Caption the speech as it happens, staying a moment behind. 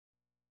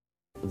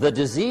The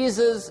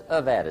diseases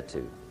of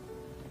attitude.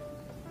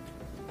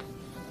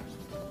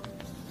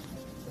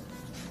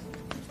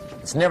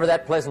 It's never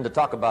that pleasant to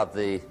talk about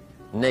the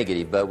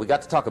negative, but we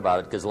got to talk about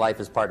it because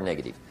life is part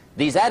negative.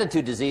 These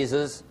attitude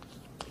diseases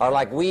are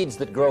like weeds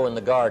that grow in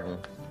the garden.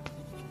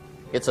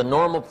 It's a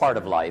normal part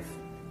of life.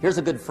 Here's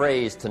a good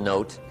phrase to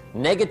note.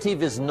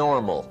 Negative is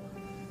normal.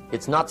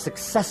 It's not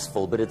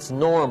successful, but it's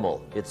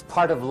normal. It's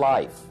part of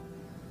life.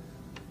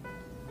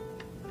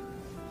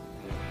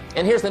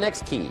 And here's the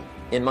next key,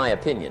 in my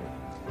opinion.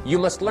 You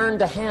must learn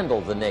to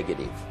handle the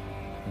negative.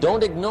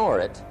 Don't ignore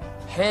it.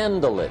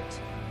 Handle it.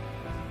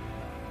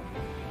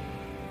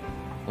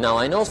 Now,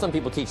 I know some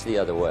people teach the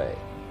other way.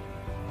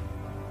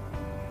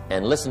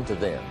 And listen to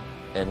them.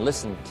 And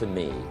listen to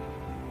me.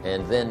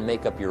 And then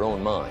make up your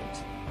own mind.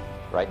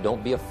 Right?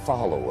 Don't be a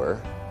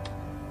follower.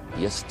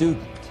 Be a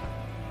student.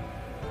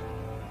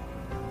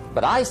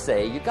 But I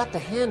say you got to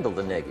handle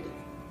the negative.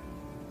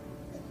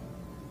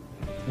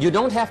 You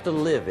don't have to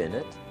live in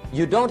it.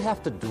 You don't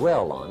have to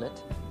dwell on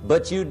it.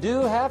 But you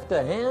do have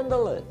to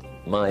handle it,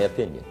 my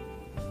opinion.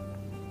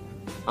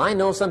 I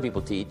know some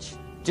people teach,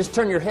 just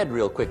turn your head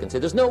real quick and say,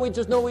 there's no weeds,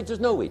 there's no weeds, there's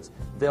no weeds.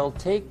 They'll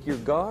take your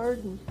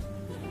garden.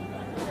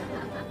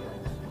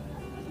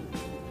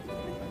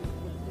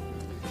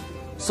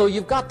 So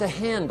you've got to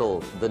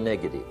handle the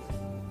negative.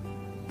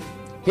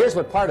 Here's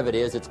what part of it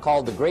is. It's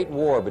called the Great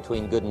War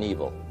Between Good and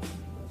Evil.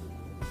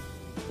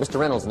 Mr.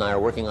 Reynolds and I are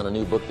working on a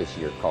new book this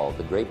year called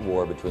The Great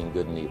War Between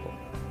Good and Evil.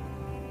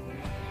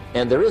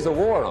 And there is a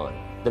war on.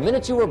 The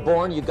minute you were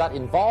born, you got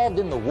involved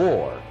in the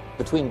war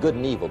between good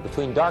and evil,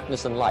 between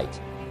darkness and light,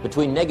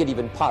 between negative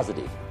and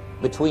positive,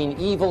 between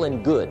evil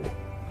and good,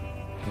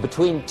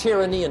 between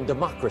tyranny and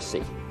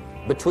democracy,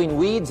 between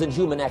weeds and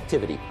human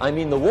activity. I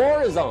mean, the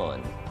war is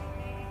on.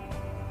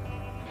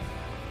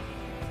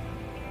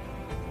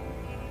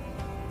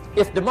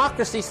 If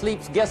democracy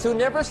sleeps, guess who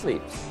never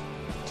sleeps?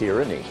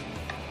 Tyranny.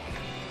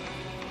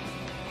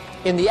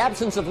 In the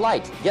absence of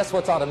light, guess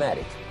what's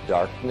automatic?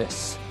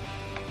 Darkness.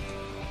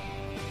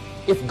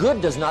 If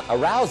good does not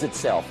arouse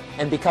itself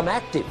and become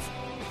active,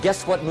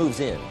 guess what moves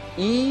in?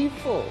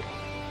 Evil.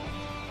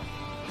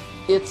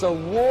 It's a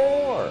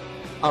war.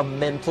 A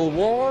mental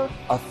war,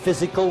 a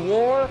physical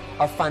war,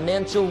 a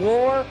financial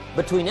war,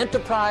 between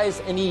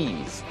enterprise and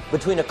ease,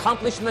 between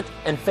accomplishment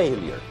and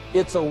failure.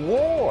 It's a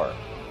war.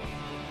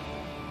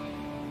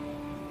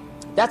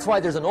 That's why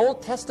there's an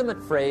Old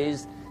Testament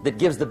phrase that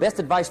gives the best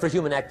advice for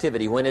human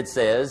activity when it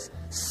says,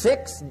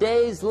 6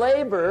 days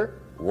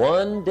labor,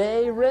 1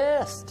 day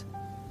rest.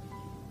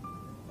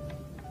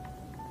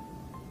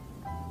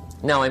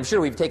 Now, I'm sure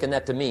we've taken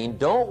that to mean,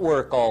 don't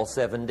work all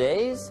 7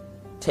 days,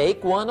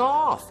 take one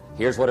off.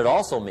 Here's what it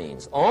also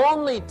means,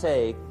 only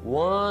take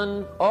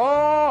one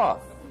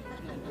off.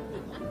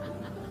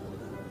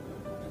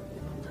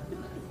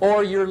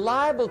 Or you're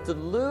liable to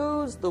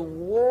lose the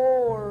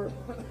war.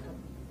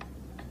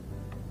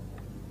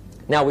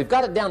 Now, we've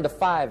got it down to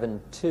 5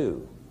 and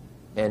 2,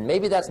 and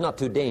maybe that's not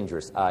too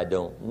dangerous, I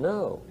don't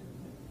know.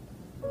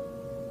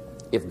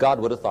 If God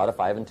would have thought of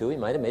 5 and 2, he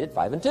might have made it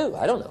 5 and 2.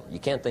 I don't know. You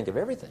can't think of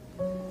everything.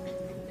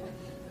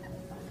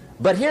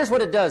 But here's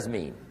what it does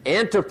mean.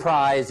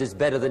 Enterprise is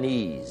better than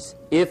ease.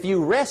 If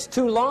you rest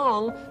too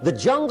long, the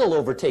jungle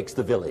overtakes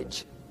the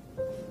village.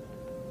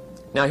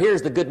 Now,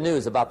 here's the good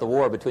news about the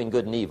war between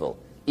good and evil.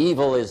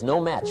 Evil is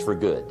no match for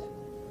good,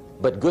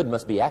 but good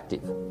must be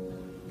active.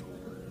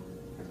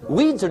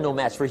 Weeds are no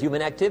match for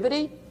human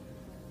activity,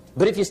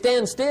 but if you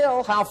stand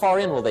still, how far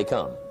in will they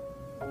come?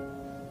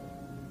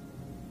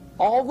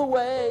 All the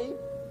way.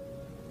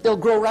 They'll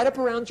grow right up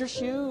around your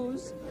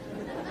shoes.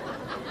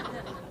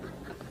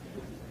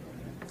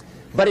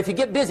 But if you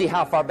get busy,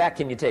 how far back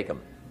can you take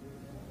them?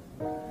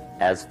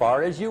 As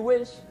far as you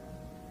wish.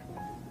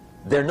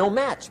 They're no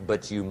match,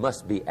 but you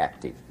must be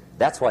active.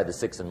 That's why the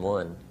 6 and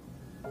 1.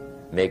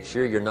 Make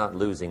sure you're not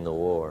losing the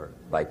war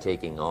by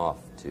taking off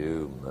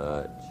too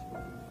much.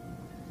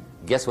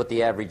 Guess what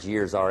the average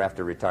years are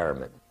after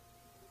retirement?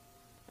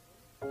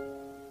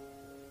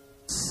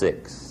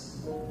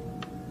 6.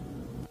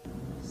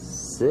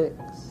 6.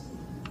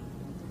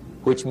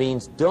 Which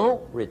means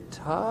don't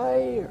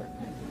retire.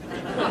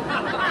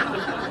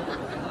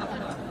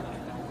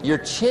 Your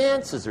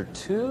chances are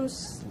too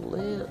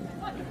slim.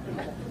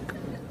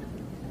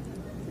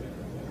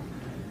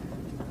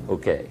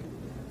 Okay.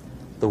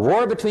 The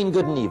war between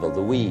good and evil,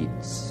 the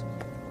weeds.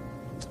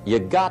 You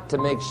got to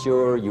make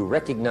sure you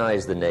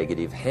recognize the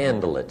negative,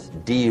 handle it,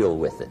 deal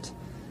with it,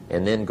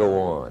 and then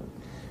go on.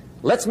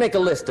 Let's make a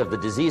list of the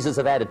diseases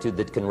of attitude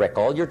that can wreck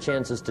all your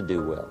chances to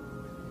do well.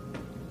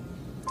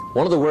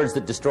 One of the words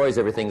that destroys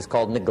everything is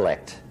called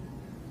neglect.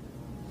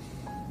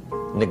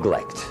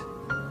 Neglect.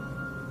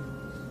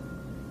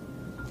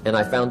 And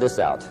I found this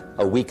out.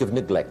 A week of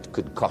neglect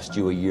could cost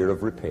you a year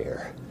of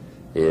repair.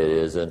 It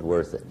isn't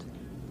worth it.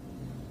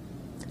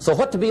 So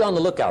what to be on the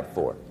lookout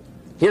for?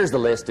 Here's the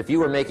list. If you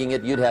were making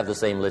it, you'd have the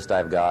same list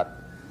I've got.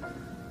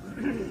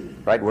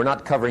 Right? We're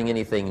not covering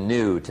anything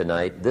new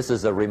tonight. This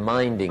is a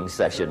reminding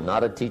session,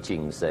 not a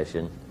teaching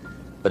session.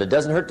 But it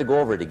doesn't hurt to go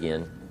over it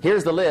again.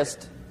 Here's the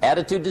list.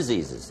 Attitude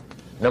diseases.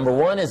 Number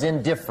one is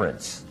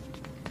indifference.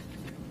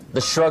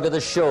 The shrug of the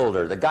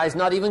shoulder. The guy's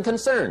not even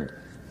concerned.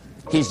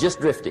 He's just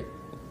drifting.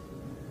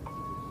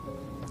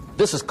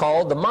 This is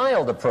called the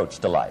mild approach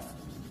to life.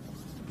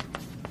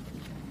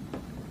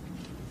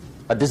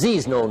 A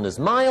disease known as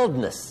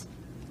mildness.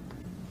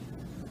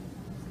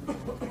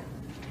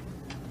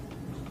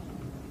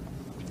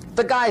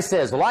 The guy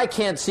says, well, I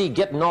can't see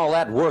getting all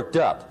that worked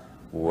up.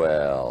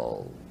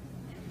 Well,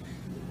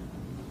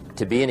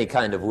 to be any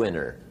kind of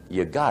winner,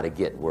 you got to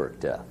get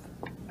worked up.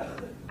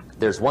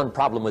 There's one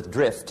problem with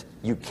drift.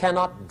 You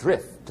cannot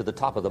drift to the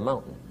top of the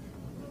mountain.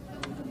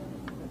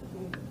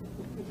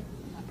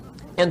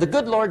 And the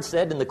good Lord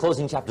said in the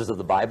closing chapters of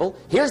the Bible,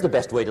 here's the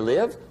best way to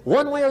live,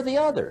 one way or the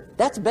other.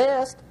 That's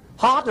best.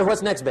 Hot or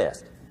what's next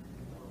best?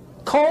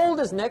 Cold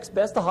is next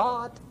best to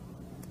hot.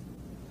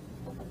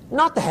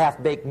 Not the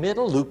half-baked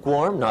middle,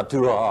 lukewarm, not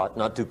too hot,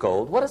 not too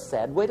cold. What a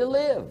sad way to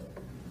live.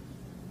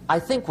 I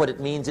think what it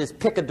means is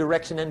pick a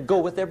direction and go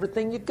with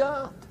everything you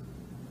got.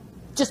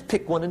 Just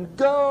pick one and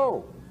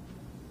go.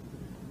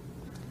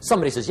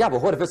 Somebody says, yeah,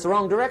 but what if it's the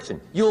wrong direction?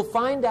 You'll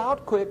find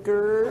out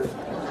quicker.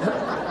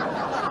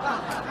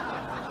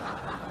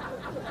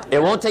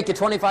 It won't take you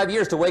 25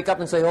 years to wake up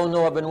and say, oh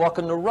no, I've been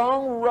walking the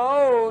wrong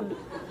road.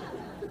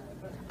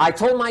 I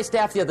told my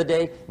staff the other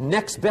day,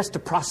 next best to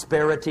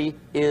prosperity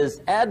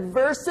is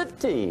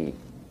adversity.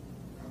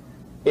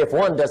 If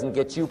one doesn't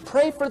get you,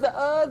 pray for the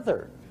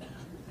other.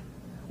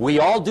 We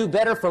all do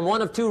better from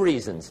one of two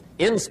reasons,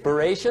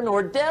 inspiration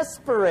or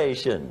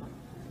desperation.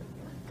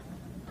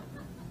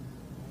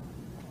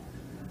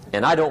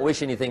 And I don't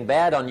wish anything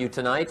bad on you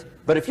tonight,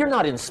 but if you're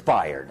not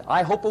inspired,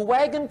 I hope a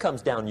wagon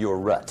comes down your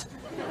rut.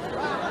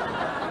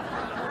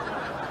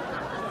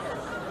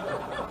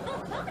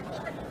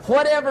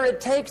 Whatever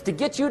it takes to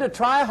get you to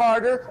try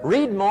harder,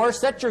 read more,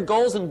 set your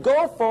goals, and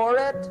go for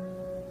it.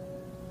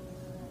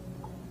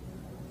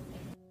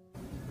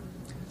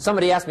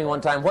 Somebody asked me one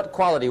time, what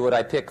quality would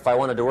I pick if I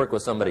wanted to work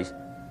with somebody?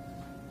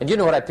 And you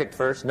know what I picked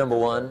first? Number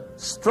one,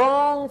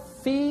 strong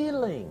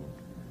feeling.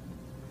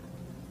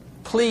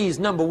 Please,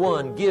 number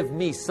one, give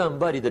me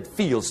somebody that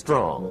feels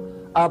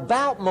strong.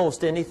 About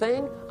most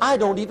anything, I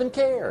don't even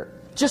care.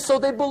 Just so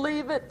they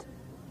believe it.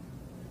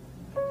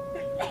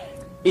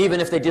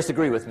 Even if they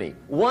disagree with me.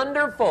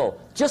 Wonderful.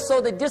 Just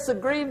so they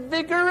disagree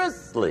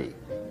vigorously.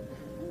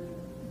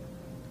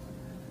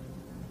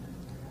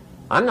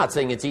 I'm not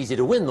saying it's easy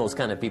to win those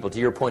kind of people to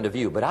your point of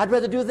view, but I'd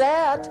rather do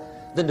that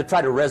than to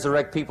try to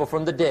resurrect people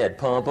from the dead.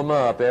 Pump them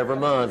up every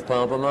month.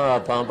 Pump them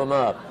up, pump them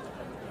up.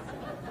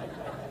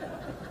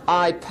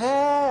 I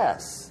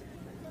pass.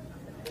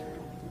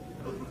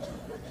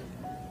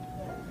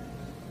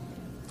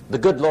 The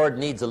good Lord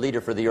needs a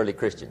leader for the early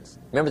Christians.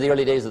 Remember the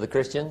early days of the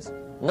Christians?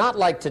 Not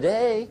like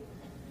today.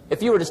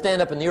 If you were to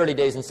stand up in the early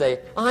days and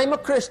say, I'm a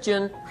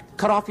Christian,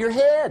 cut off your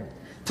head,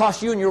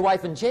 toss you and your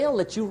wife in jail,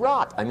 let you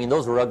rot. I mean,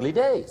 those were ugly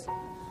days.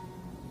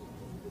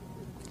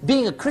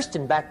 Being a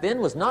Christian back then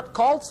was not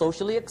called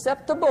socially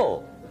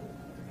acceptable.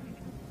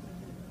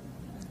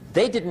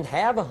 They didn't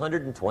have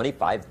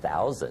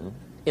 125,000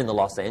 in the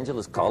Los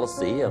Angeles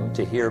Coliseum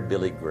to hear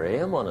Billy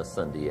Graham on a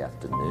Sunday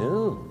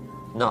afternoon.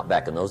 Not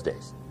back in those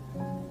days.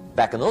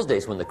 Back in those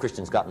days when the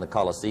Christians got in the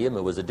Coliseum,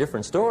 it was a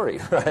different story,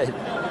 right?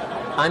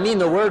 I mean,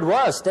 the word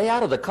was, stay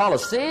out of the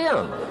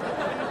Coliseum,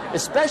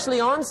 especially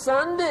on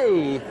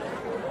Sunday.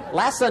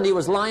 Last Sunday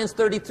was Lions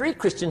 33,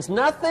 Christians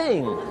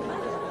nothing.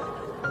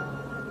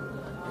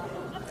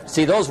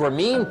 See, those were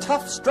mean,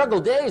 tough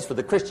struggle days for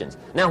the Christians.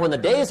 Now, when the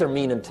days are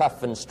mean and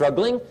tough and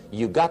struggling,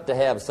 you got to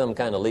have some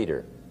kind of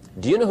leader.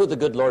 Do you know who the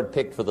good Lord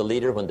picked for the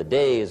leader when the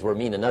days were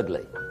mean and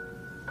ugly?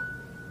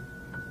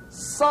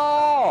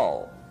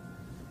 Saul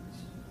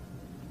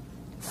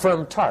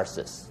from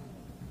Tarsus.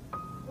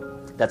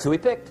 That's who he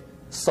picked,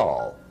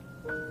 Saul.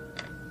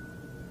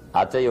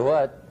 I'll tell you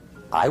what,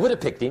 I would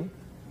have picked him.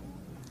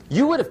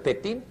 You would have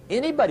picked him.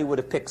 Anybody would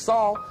have picked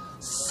Saul.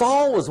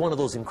 Saul was one of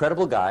those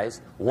incredible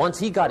guys. Once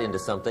he got into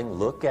something,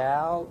 look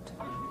out.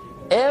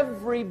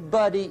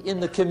 Everybody in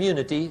the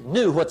community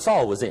knew what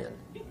Saul was in.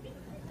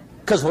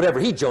 Because whatever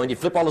he joined, he'd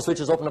flip all the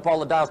switches, open up all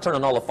the dials, turn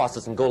on all the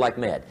faucets, and go like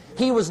mad.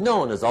 He was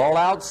known as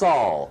All-Out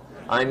Saul.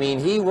 I mean,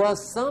 he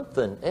was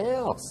something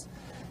else.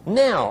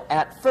 Now,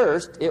 at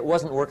first, it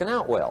wasn't working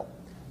out well.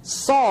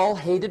 Saul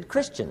hated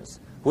Christians,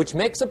 which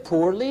makes a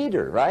poor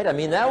leader, right? I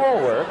mean, that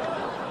won't work.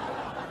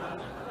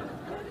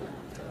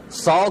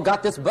 Saul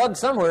got this bug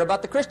somewhere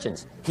about the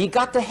Christians. He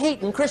got to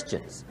hating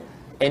Christians.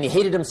 And he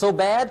hated them so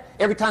bad,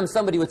 every time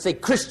somebody would say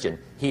Christian,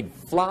 he'd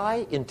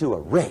fly into a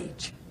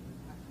rage.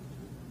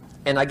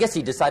 And I guess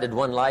he decided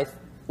one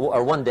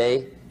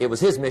day, it was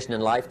his mission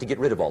in life to get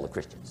rid of all the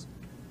Christians.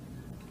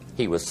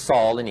 He was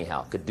Saul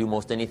anyhow, could do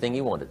most anything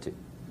he wanted to.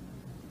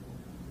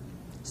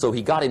 So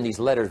he got him these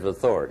letters of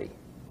authority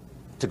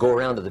to go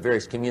around to the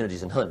various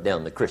communities and hunt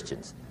down the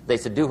Christians. They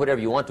said, do whatever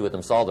you want to with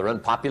them, Saul, they're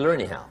unpopular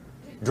anyhow.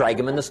 Drag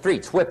them in the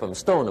streets, whip them,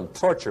 stone them,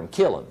 torture them,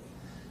 kill them.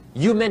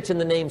 You mention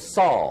the name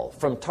Saul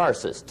from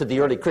Tarsus to the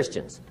early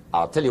Christians,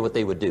 I'll tell you what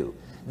they would do.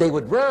 They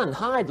would run,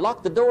 hide,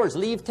 lock the doors,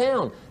 leave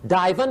town,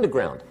 dive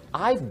underground.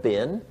 I've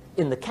been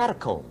in the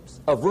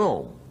catacombs of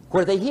Rome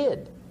where they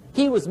hid.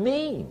 He was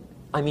mean.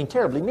 I mean,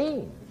 terribly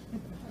mean.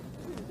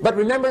 But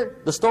remember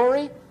the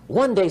story?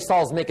 One day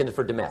Saul's making it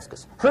for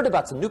Damascus. Heard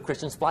about some new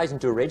Christians, flies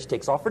into a rage,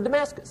 takes off for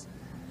Damascus.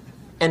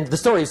 And the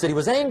story said he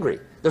was angry.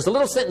 There's a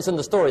little sentence in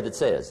the story that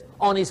says,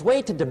 on his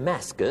way to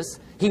Damascus,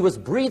 he was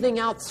breathing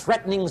out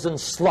threatenings and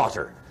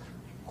slaughter,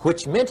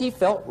 which meant he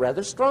felt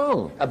rather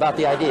strong about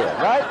the idea,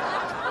 right?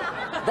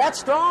 That's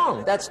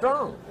strong. That's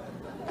strong.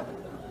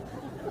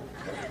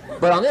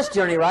 But on this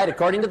journey, right,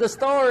 according to the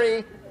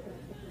story,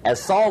 as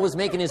Saul was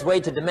making his way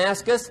to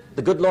Damascus,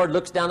 the good Lord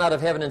looks down out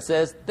of heaven and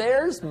says,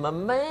 there's my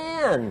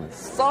man,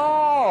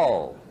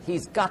 Saul.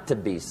 He's got to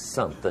be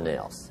something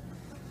else.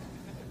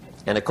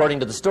 And according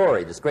to the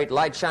story, this great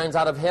light shines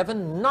out of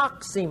heaven,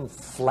 knocks him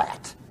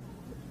flat,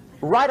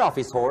 right off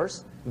his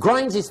horse,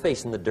 grinds his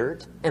face in the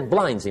dirt, and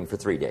blinds him for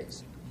 3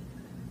 days.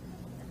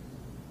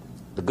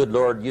 The good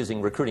Lord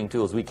using recruiting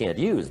tools we can't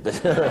use, but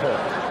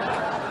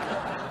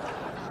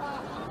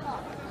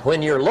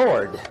when you're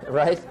Lord,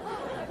 right?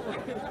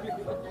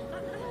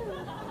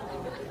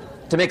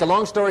 To make a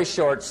long story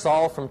short,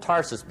 Saul from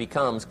Tarsus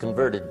becomes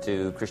converted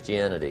to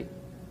Christianity.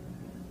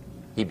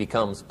 He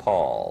becomes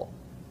Paul,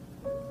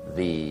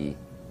 the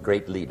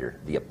great leader,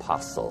 the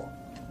apostle.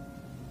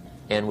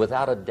 And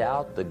without a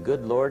doubt, the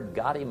good Lord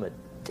got him a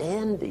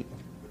dandy.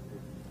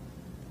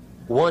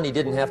 One he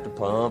didn't have to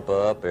pump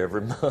up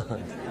every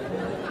month.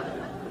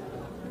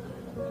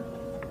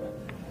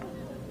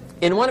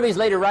 In one of his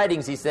later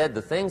writings, he said,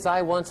 the things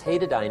I once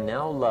hated, I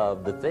now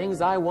love. The things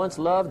I once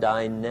loved,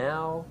 I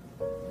now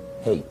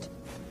hate.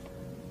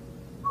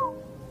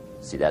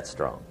 See, that's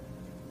strong.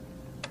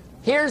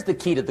 Here's the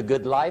key to the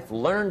good life.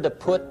 Learn to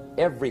put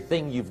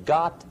everything you've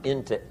got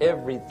into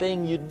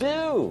everything you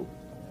do.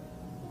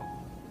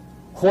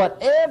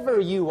 Whatever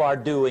you are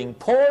doing,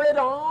 pour it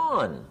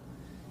on.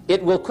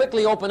 It will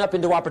quickly open up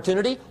into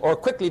opportunity or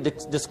quickly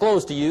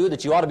disclose to you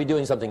that you ought to be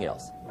doing something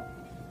else.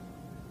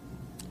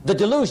 The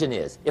delusion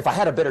is, if I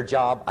had a better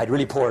job, I'd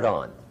really pour it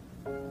on.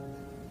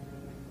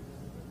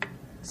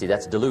 See,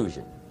 that's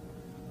delusion.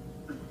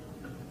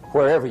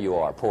 Wherever you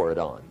are, pour it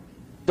on.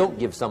 Don't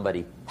give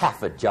somebody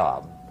half a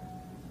job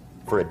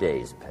for a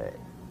day's pay.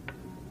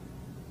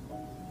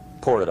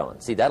 Pour it on.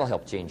 See, that'll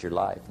help change your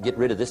life. Get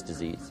rid of this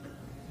disease.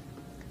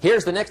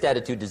 Here's the next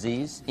attitude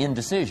disease,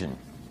 indecision.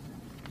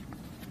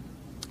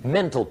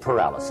 Mental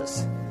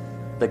paralysis.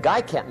 The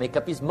guy can't make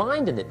up his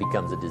mind and it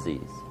becomes a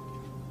disease.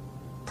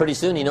 Pretty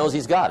soon he knows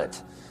he's got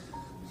it.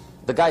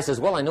 The guy says,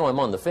 well, I know I'm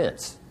on the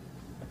fence.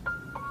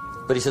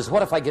 But he says,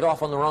 what if I get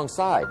off on the wrong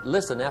side?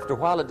 Listen, after a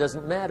while it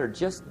doesn't matter.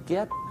 Just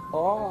get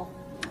off.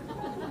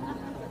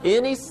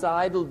 Any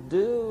side will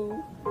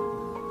do.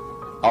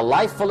 A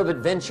life full of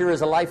adventure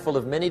is a life full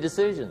of many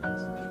decisions.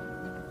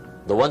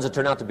 The ones that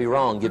turn out to be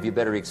wrong give you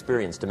better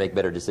experience to make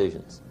better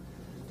decisions.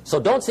 So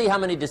don't see how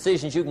many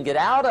decisions you can get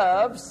out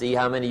of, see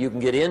how many you can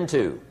get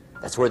into.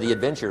 That's where the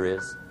adventure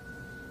is.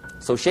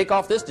 So shake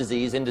off this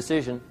disease,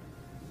 indecision.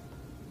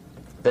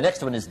 The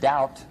next one is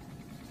doubt.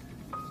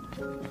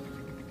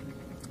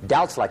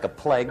 Doubt's like a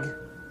plague.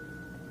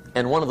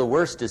 And one of the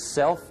worst is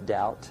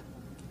self-doubt.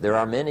 There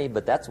are many,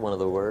 but that's one of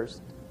the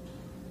worst.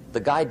 The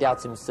guy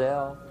doubts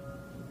himself.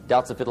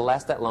 Doubts if it'll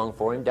last that long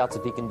for him. Doubts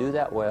if he can do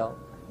that well.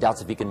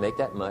 Doubts if he can make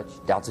that much.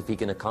 Doubts if he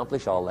can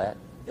accomplish all that.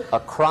 A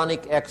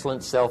chronic,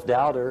 excellent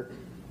self-doubter.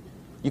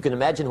 You can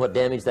imagine what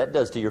damage that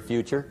does to your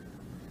future.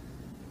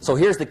 So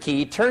here's the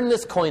key. Turn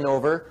this coin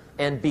over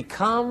and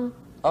become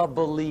a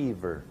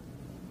believer.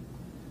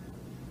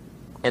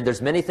 And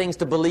there's many things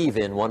to believe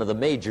in. One of the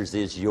majors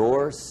is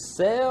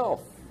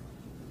yourself.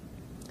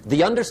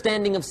 The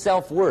understanding of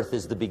self-worth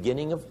is the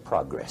beginning of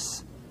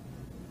progress.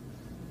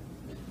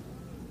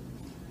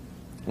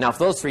 Now, if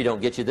those three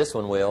don't get you, this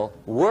one will.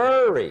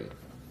 Worry.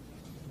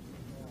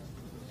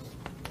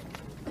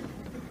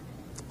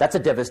 That's a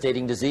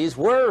devastating disease.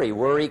 Worry.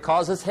 Worry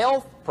causes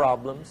health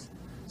problems,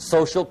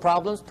 social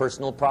problems,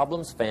 personal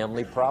problems,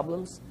 family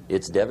problems.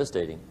 It's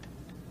devastating.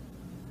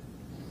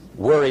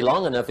 Worry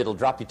long enough, it'll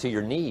drop you to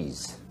your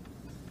knees.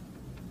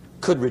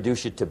 Could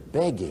reduce you to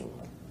begging.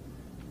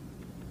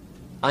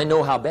 I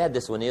know how bad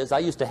this one is. I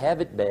used to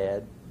have it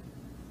bad.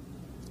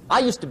 I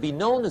used to be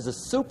known as a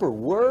super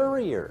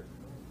worrier.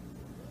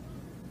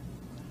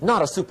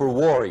 Not a super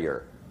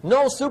warrior.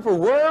 No, super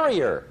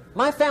worrier.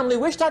 My family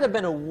wished I'd have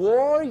been a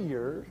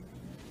warrior.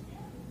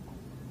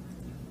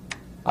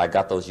 I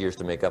got those years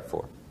to make up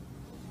for.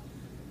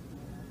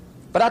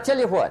 But I'll tell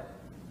you what.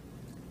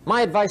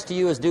 My advice to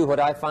you is do what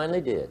I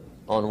finally did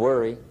on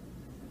worry.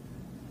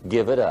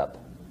 Give it up.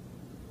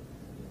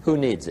 Who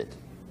needs it?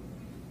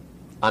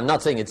 I'm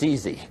not saying it's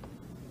easy.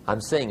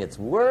 I'm saying it's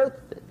worth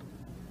it.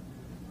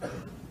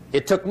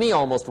 It took me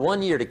almost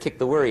 1 year to kick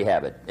the worry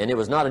habit, and it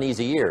was not an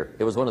easy year.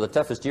 It was one of the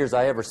toughest years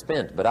I ever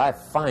spent, but I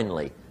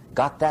finally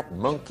got that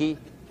monkey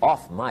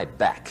off my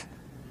back.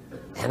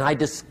 And I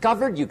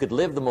discovered you could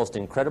live the most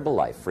incredible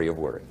life free of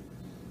worry.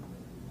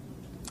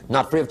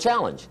 Not free of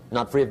challenge,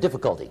 not free of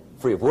difficulty,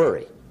 free of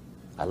worry.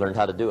 I learned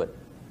how to do it,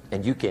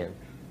 and you can.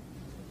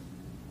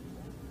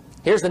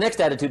 Here's the next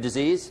attitude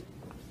disease.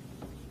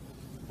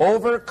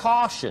 Over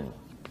caution.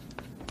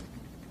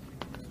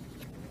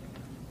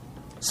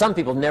 Some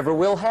people never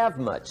will have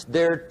much.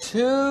 They're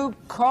too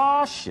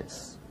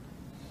cautious.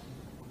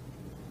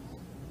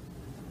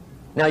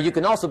 Now, you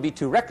can also be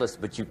too reckless,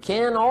 but you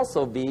can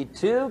also be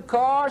too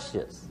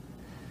cautious.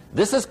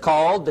 This is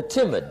called the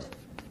timid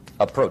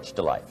approach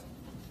to life.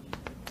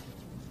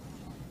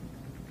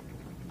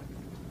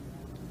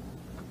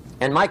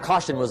 And my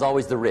caution was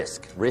always the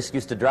risk. Risk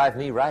used to drive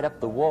me right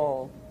up the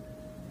wall.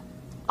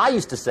 I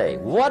used to say,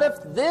 what if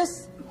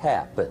this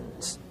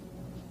happens?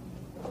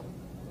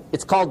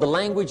 It's called the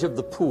language of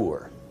the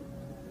poor.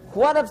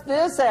 What if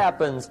this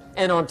happens?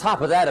 And on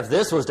top of that, if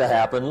this was to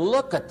happen,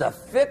 look at the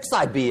fix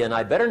I'd be in.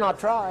 I better not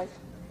try.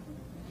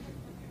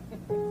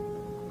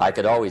 I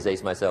could always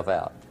ace myself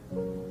out.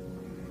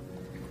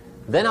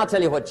 Then I'll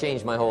tell you what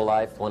changed my whole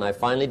life when I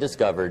finally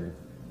discovered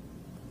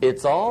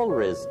it's all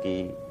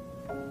risky.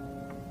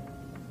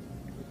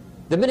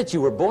 The minute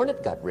you were born,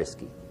 it got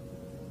risky.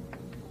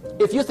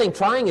 If you think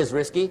trying is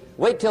risky,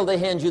 wait till they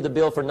hand you the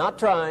bill for not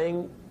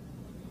trying.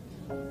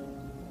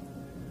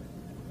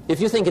 If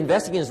you think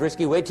investing is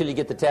risky, wait till you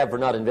get the tab for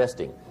not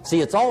investing.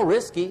 See, it's all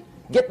risky.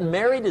 Getting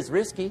married is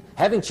risky.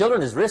 Having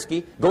children is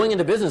risky. Going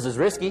into business is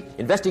risky.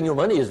 Investing your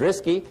money is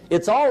risky.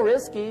 It's all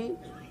risky.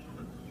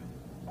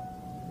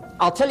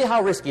 I'll tell you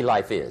how risky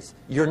life is.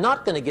 You're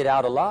not going to get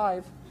out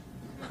alive.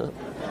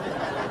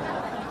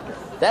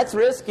 That's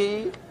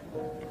risky.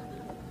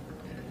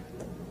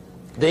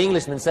 The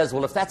Englishman says,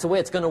 well, if that's the way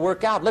it's going to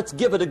work out, let's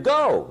give it a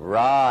go.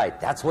 Right,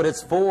 that's what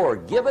it's for.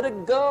 Give it a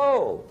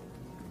go.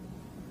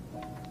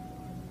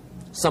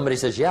 Somebody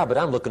says, yeah, but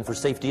I'm looking for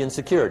safety and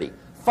security.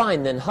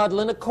 Fine, then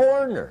huddle in a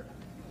corner.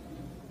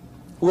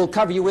 We'll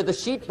cover you with a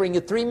sheet, bring you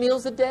 3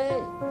 meals a day.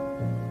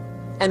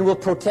 And we'll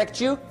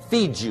protect you,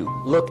 feed you,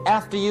 look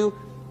after you,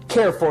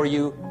 care for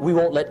you. We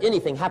won't let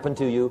anything happen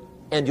to you.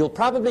 And you'll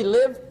probably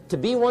live to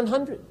be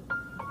 100.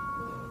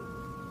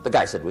 The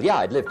guy said, well, yeah,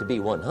 I'd live to be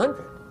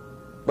 100.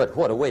 But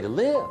what a way to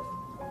live.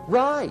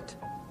 Right.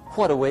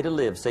 What a way to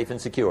live, safe and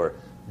secure.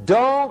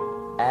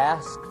 Don't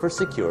ask for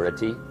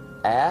security.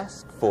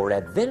 Ask for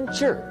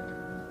adventure.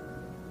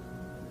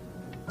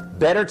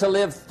 Better to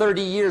live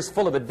 30 years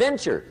full of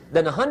adventure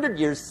than 100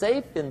 years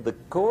safe in the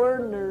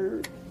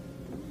corner.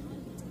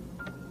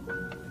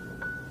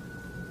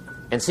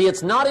 And see,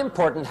 it's not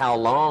important how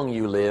long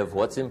you live.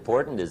 What's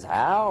important is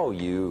how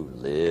you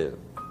live.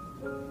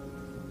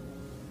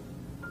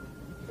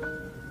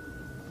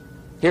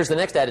 Here's the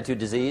next attitude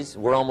disease.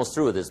 We're almost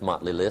through with this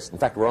motley list. In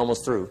fact, we're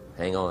almost through.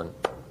 Hang on.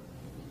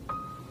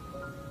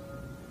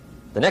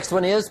 The next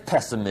one is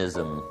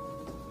pessimism.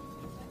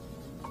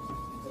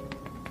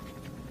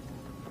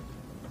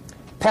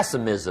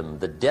 Pessimism,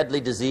 the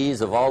deadly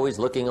disease of always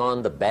looking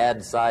on the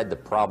bad side, the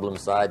problem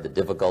side, the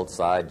difficult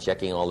side,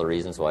 checking all the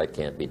reasons why it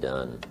can't be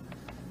done.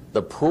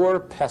 The poor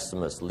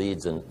pessimist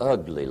leads an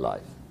ugly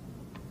life.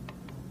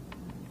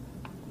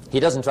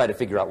 He doesn't try to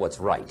figure out what's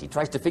right. He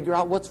tries to figure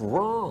out what's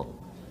wrong.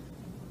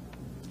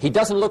 He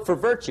doesn't look for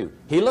virtue.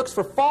 He looks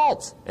for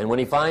faults. And when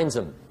he finds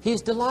them,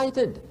 he's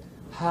delighted.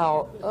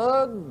 How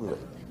ugly.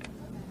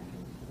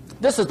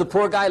 This is the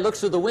poor guy who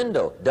looks through the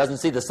window, doesn't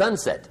see the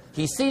sunset.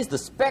 He sees the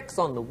specks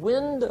on the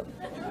window.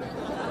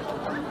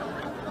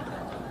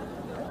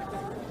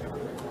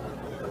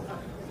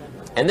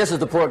 And this is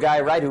the poor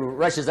guy, right, who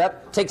rushes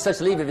up, takes such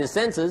leave of his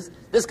senses.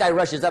 This guy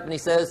rushes up and he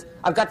says,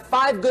 I've got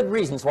 5 good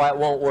reasons why it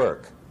won't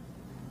work.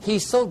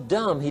 He's so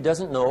dumb he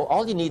doesn't know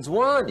all he needs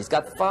 1. He's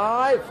got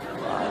 5.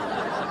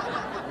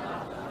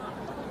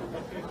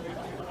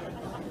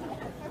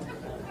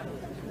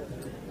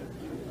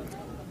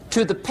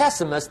 To the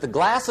pessimist, the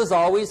glass is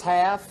always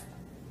half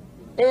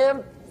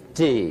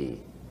empty.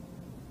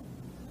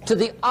 To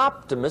the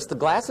optimist, the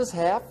glass is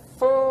half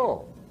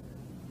full.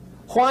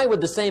 Why would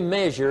the same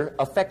measure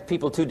affect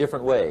people 2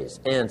 different ways?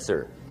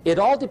 Answer, it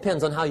all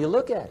depends on how you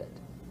look at it.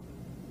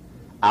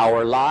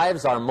 Our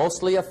lives are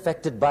mostly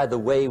affected by the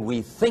way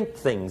we think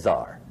things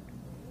are,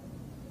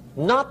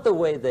 not the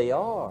way they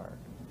are.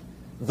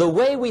 The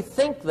way we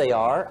think they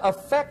are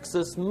affects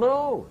us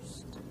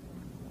most.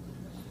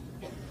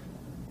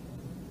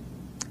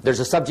 There's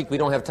a subject we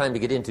don't have time to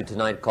get into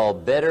tonight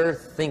called better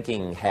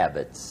thinking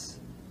habits.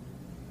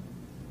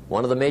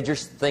 One of the major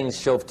things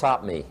Shove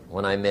taught me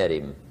when I met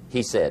him,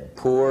 he said,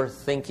 poor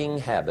thinking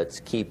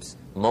habits keeps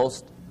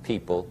most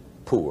people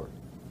poor.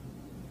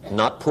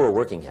 Not poor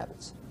working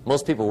habits.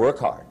 Most people work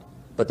hard,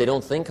 but they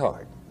don't think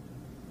hard.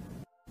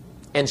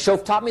 And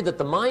Shove taught me that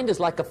the mind is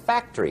like a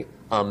factory,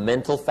 a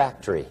mental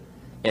factory.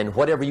 And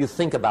whatever you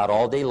think about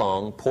all day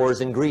long pours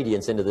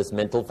ingredients into this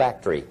mental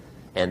factory.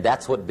 And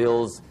that's what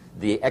builds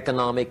the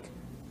economic,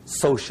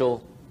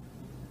 social,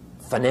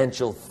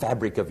 financial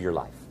fabric of your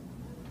life.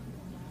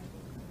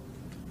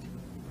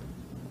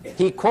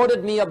 He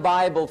quoted me a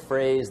Bible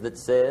phrase that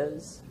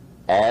says,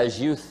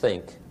 as you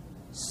think,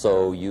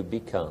 so you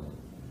become.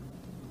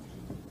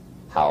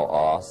 How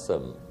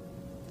awesome.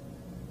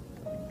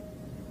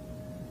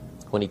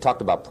 When he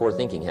talked about poor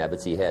thinking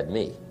habits, he had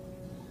me.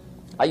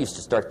 I used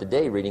to start the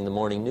day reading the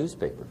morning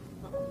newspaper.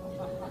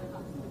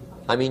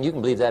 I mean, you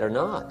can believe that or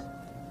not.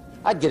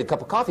 I'd get a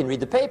cup of coffee and read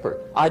the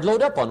paper. I'd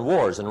load up on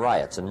wars and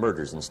riots and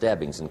murders and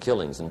stabbings and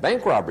killings and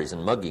bank robberies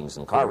and muggings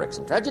and car wrecks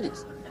and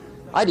tragedies.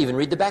 I'd even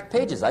read the back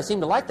pages. I seem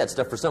to like that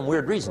stuff for some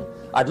weird reason.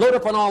 I'd load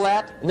up on all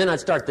that, and then I'd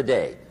start the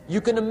day.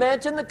 You can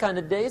imagine the kind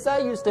of days I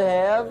used to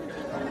have.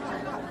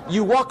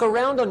 You walk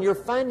around on your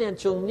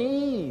financial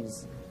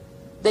knees.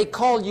 They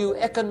call you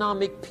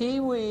economic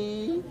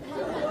peewee.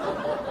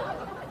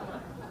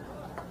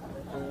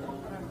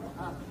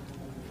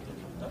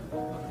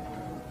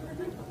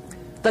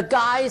 The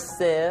guy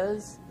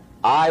says,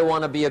 I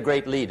want to be a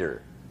great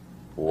leader.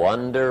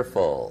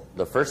 Wonderful.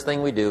 The first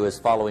thing we do is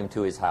follow him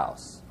to his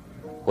house.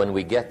 When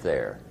we get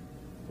there,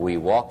 we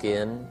walk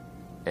in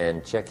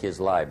and check his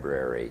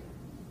library,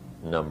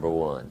 number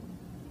one.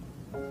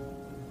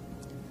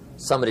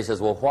 Somebody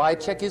says, well, why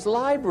check his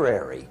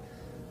library?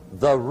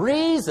 The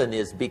reason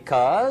is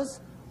because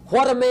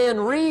what a man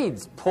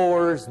reads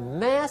pours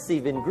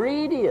massive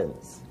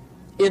ingredients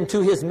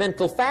into his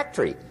mental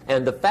factory,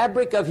 and the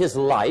fabric of his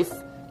life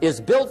is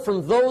built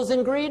from those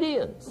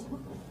ingredients.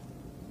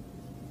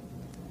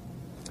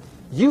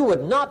 You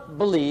would not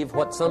believe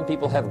what some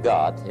people have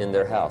got in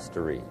their house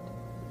to read.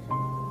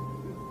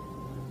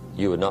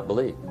 You would not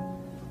believe.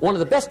 One of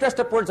the best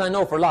dressed up words I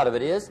know for a lot of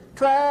it is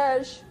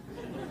trash.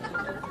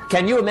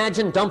 Can you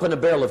imagine dumping a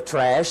barrel of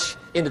trash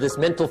into this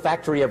mental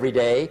factory every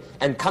day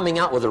and coming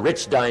out with a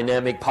rich,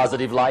 dynamic,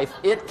 positive life?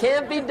 It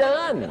can't be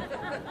done.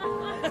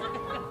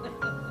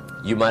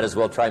 You might as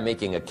well try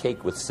making a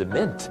cake with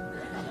cement.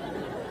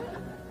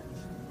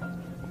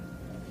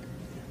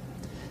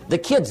 The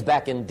kids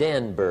back in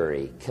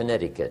Danbury,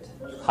 Connecticut,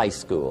 high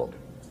school,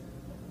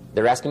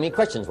 they're asking me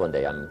questions one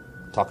day. I'm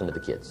talking to the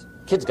kids.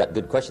 Kids got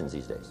good questions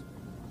these days.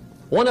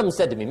 One of them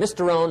said to me,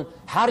 Mr. Rohn,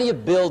 how do you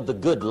build the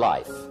good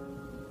life?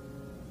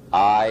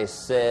 I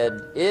said,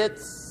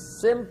 it's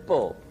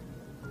simple.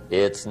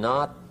 It's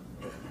not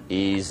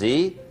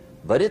easy,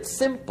 but it's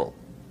simple.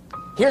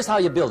 Here's how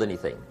you build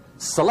anything.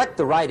 Select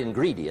the right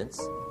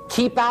ingredients,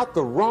 keep out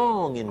the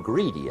wrong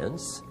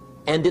ingredients,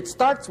 and it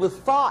starts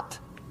with thought.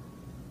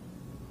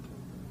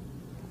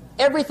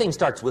 Everything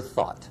starts with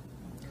thought.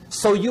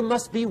 So you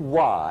must be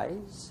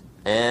wise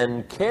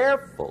and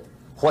careful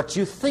what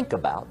you think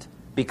about,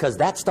 because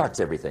that starts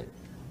everything.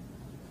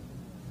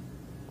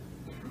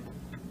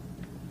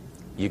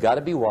 You got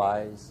to be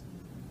wise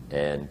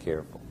and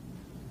careful.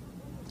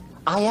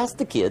 I asked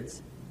the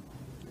kids,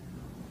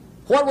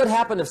 what would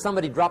happen if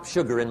somebody dropped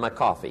sugar in my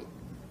coffee?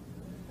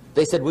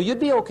 They said, well, you'd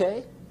be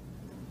okay.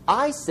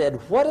 I said,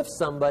 what if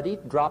somebody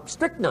dropped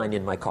strychnine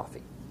in my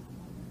coffee?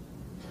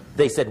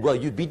 They said, well,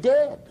 you'd be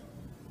dead.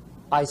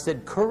 I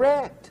said,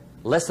 correct.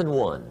 Lesson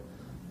one.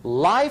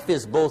 Life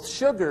is both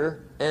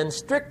sugar and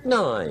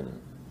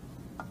strychnine.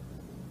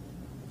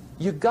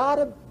 You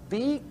gotta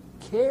be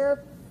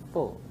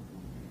careful.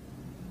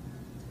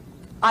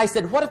 I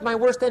said, what if my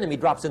worst enemy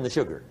drops in the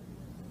sugar?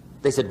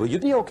 They said, will you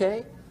be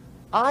okay?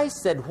 I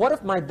said, what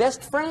if my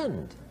best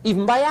friend,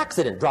 even by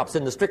accident, drops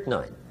in the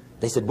strychnine?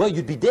 They said, well,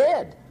 you'd be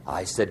dead.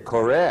 I said,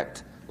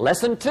 correct.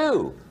 Lesson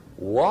two.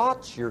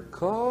 Watch your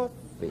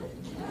coffee.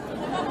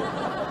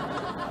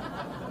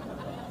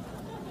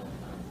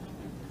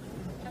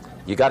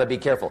 You got to be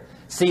careful.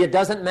 See, it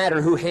doesn't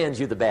matter who hands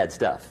you the bad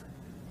stuff.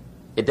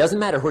 It doesn't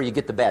matter where you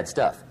get the bad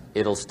stuff.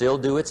 It'll still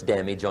do its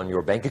damage on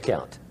your bank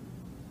account,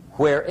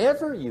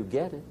 wherever you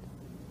get it.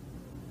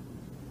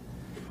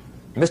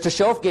 Mr.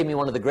 Schoaf gave me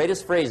one of the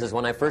greatest phrases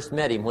when I first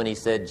met him when he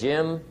said,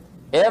 Jim,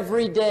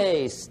 every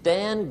day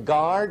stand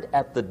guard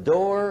at the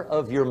door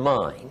of your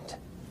mind.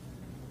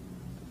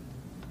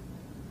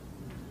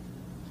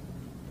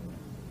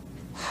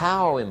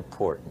 How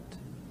important.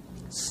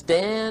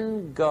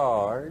 Stand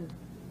guard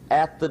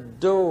at the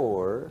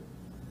door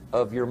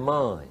of your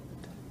mind.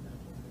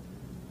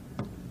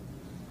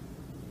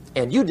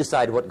 And you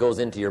decide what goes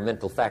into your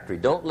mental factory.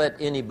 Don't let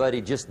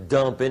anybody just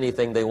dump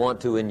anything they want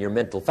to in your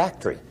mental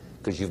factory,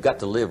 because you've got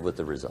to live with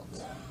the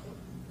results.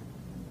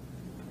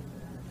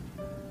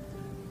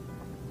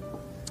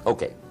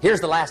 Okay, here's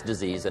the last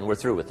disease, and we're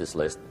through with this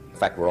list. In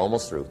fact, we're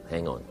almost through.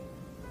 Hang on.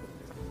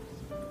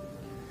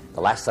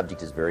 The last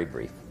subject is very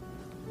brief.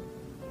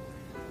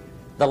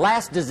 The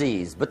last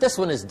disease, but this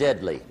one is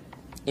deadly.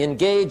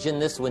 Engage in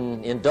this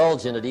one,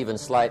 indulge in it even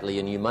slightly,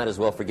 and you might as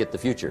well forget the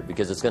future,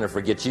 because it's going to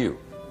forget you.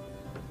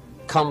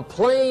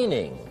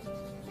 Complaining,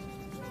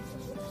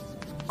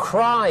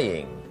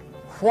 crying,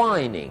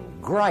 whining,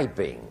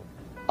 griping,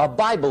 a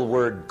Bible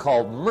word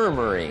called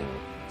murmuring.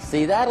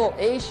 See, that'll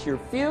ace your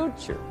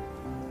future.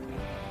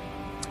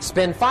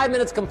 Spend 5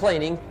 minutes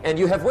complaining, and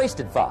you have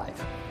wasted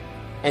 5.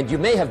 And you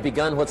may have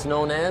begun what's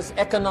known as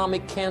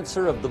economic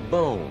cancer of the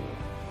bone.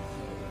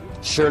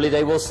 Surely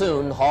they will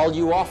soon haul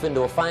you off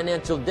into a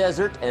financial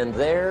desert and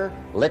there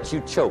let you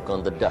choke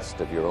on the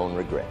dust of your own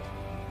regret.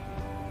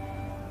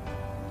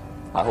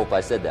 I hope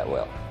I said that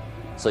well,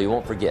 so you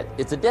won't forget.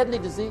 It's a deadly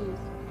disease.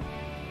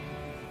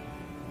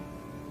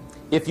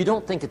 If you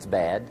don't think it's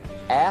bad,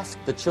 ask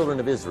the children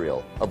of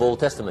Israel of Old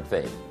Testament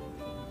fame.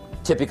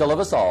 Typical of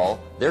us all,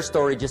 their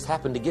story just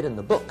happened to get in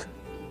the book.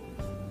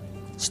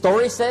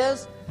 Story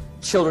says,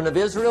 children of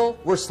Israel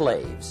were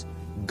slaves.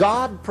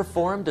 God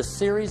performed a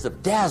series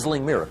of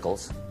dazzling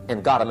miracles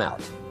and got them out.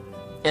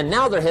 And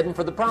now they're heading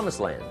for the promised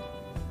land.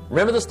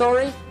 Remember the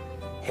story?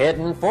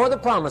 Heading for the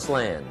promised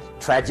land.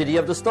 Tragedy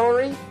of the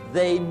story,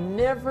 they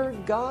never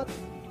got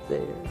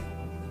there.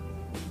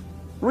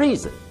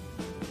 Reason.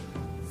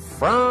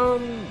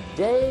 From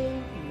day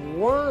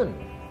one,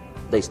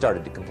 they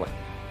started to complain.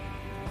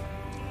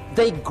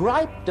 They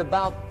griped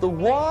about the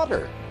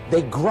water.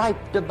 They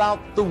griped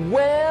about the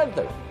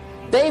weather.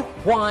 They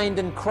whined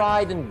and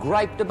cried and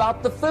griped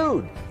about the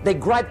food. They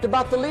griped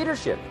about the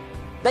leadership.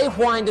 They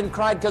whined and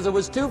cried because it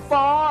was too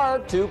far,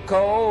 too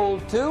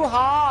cold, too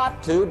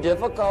hot, too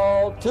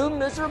difficult, too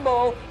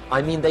miserable.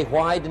 I mean, they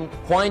whined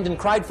and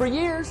cried for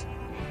years.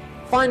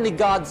 Finally,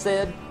 God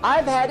said,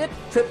 "I've had it,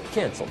 trip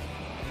canceled."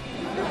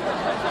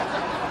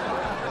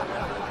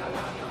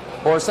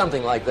 Or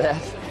something like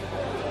that.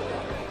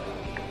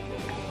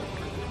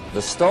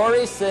 The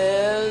story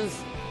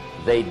says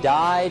they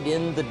died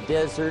in the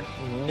desert,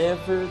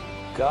 never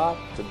got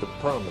to the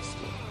promised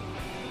land.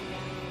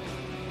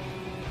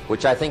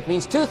 Which I think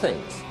means two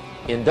things.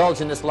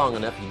 Indulge in this long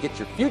enough, you get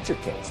your future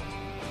canceled.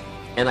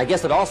 And I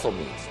guess it also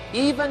means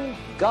even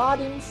God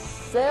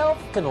himself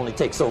can only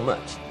take so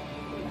much.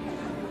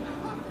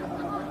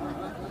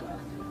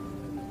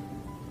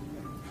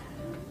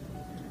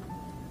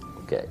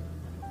 Okay.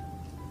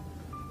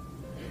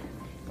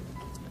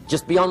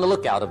 Just be on the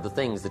lookout of the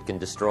things that can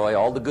destroy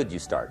all the good you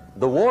start.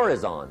 The war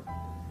is on.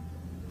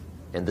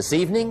 And this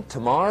evening,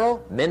 tomorrow,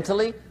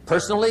 mentally,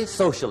 personally,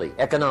 socially,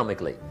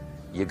 economically,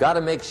 you got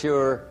to make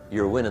sure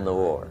you're winning the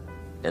war.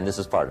 And this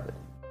is part of it.